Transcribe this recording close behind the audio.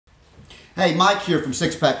Hey, Mike here from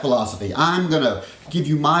Six Pack Philosophy. I'm going to give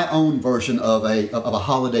you my own version of a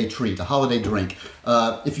holiday treat, a holiday drink.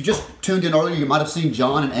 If you just tuned in earlier, you might have seen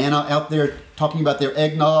John and Anna out there talking about their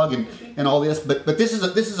eggnog and all this. But this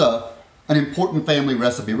is an important family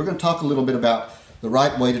recipe. We're going to talk a little bit about the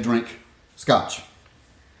right way to drink scotch.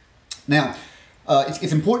 Now,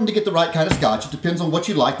 it's important to get the right kind of scotch. It depends on what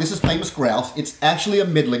you like. This is famous Grouse. It's actually a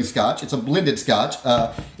middling scotch. It's a blended scotch.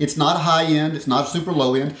 It's not a high end. It's not a super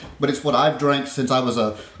low end, but it's what I've drank since I was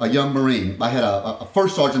a young Marine. I had a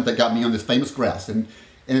first sergeant that got me on this famous Grouse, and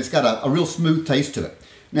it's got a real smooth taste to it.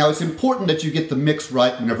 Now, it's important that you get the mix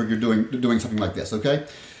right whenever you're doing something like this, okay?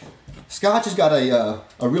 Scotch has got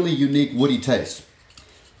a really unique woody taste.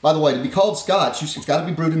 By the way, to be called Scotch, it's got to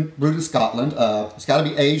be brewed in Scotland. It's got to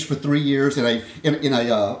be aged for 3 years in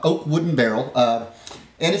a oak wooden barrel,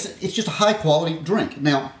 and it's just a high quality drink.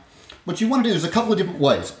 Now, what you want to do is a couple of different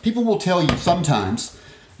ways. People will tell you sometimes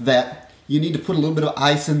that you need to put a little bit of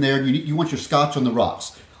ice in there. You want your Scotch on the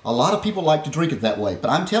rocks. A lot of people like to drink it that way, but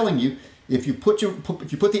I'm telling you, if you put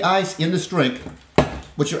the ice in this drink,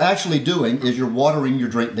 what you're actually doing is you're watering your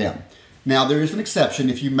drink down. Now, there is an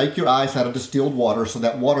exception if you make your ice out of distilled water, so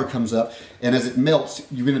that water comes up, and as it melts,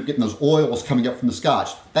 you end up getting those oils coming up from the scotch.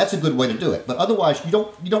 That's a good way to do it. But otherwise, you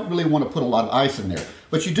don't really want to put a lot of ice in there.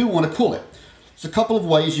 But you do want to cool it. There's a couple of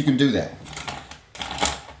ways you can do that.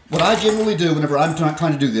 What I generally do whenever I'm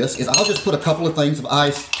trying to do this is I'll just put a couple of things of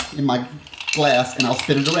ice in my glass and I'll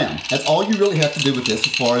spin it around. That's all you really have to do with this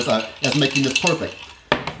as far as making this perfect.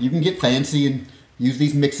 You can get fancy and use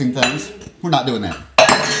these mixing things. We're not doing that.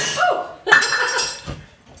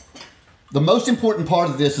 The most important part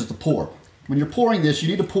of this is the pour. When you're pouring this, you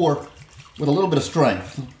need to pour with a little bit of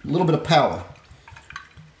strength, a little bit of power,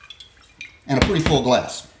 and a pretty full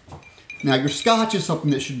glass. Now, your scotch is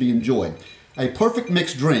something that should be enjoyed. A perfect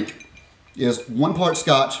mixed drink is 1 part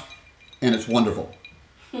scotch, and it's wonderful.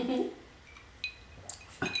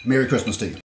 Merry Christmas to you.